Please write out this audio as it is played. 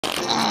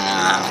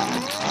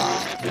Hey!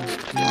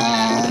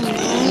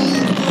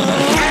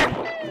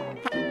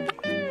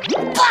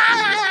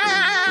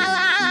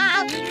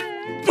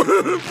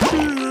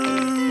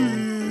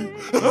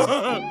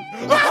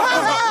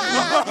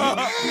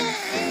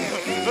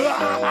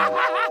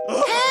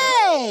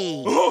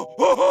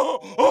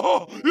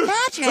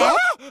 Patrick?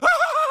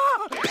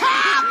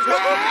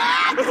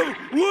 Patrick!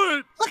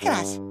 What? Look at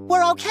us.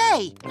 We're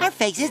okay. Our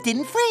faces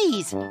didn't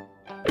freeze.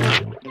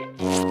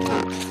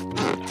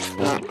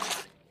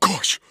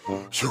 Gosh,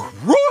 you're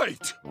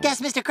right!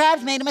 Guess Mr.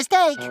 Krabs made a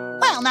mistake.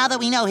 Well, now that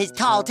we know his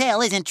tall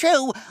tale isn't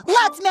true,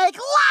 let's make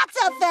lots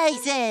of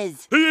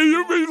faces!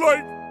 You mean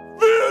like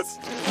this?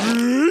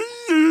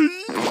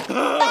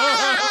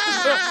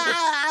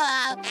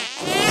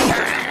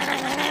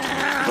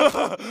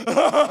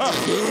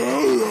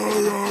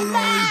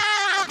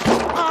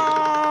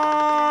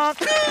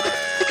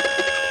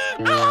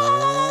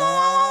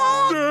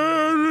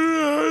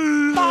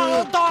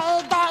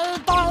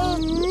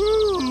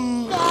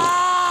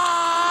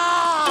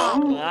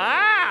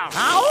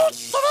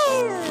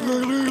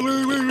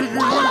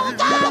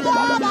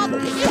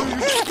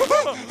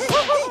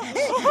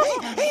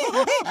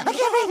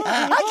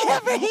 I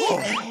can't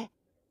breathe.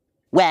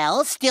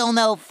 Well, still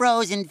no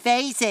frozen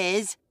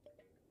faces.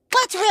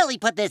 Let's really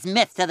put this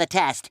myth to the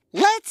test.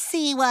 Let's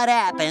see what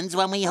happens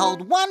when we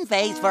hold one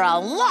face for a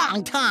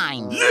long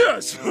time.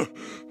 Yes!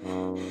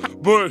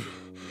 But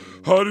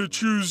how to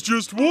choose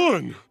just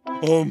one?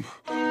 Well,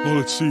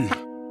 let's see.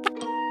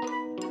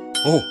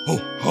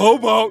 How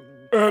about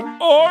an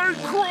eye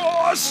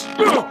cross?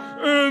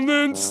 And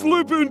then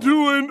slip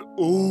into an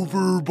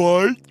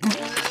overbite.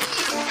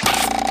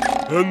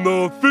 And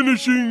the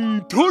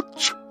finishing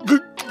touch.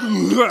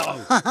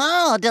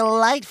 Oh,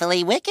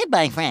 delightfully wicked,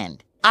 my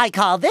friend. I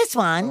call this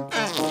one...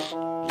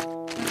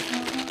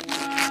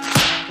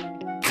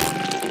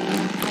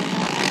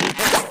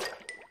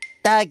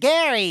 the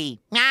Gary.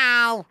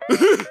 Meow.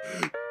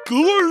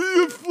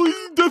 Gloriously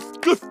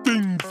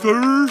disgusting,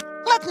 sir.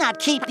 Let's not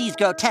keep these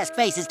grotesque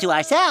faces to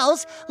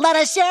ourselves. Let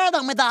us share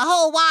them with the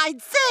whole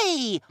wide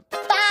sea.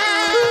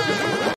 Bye!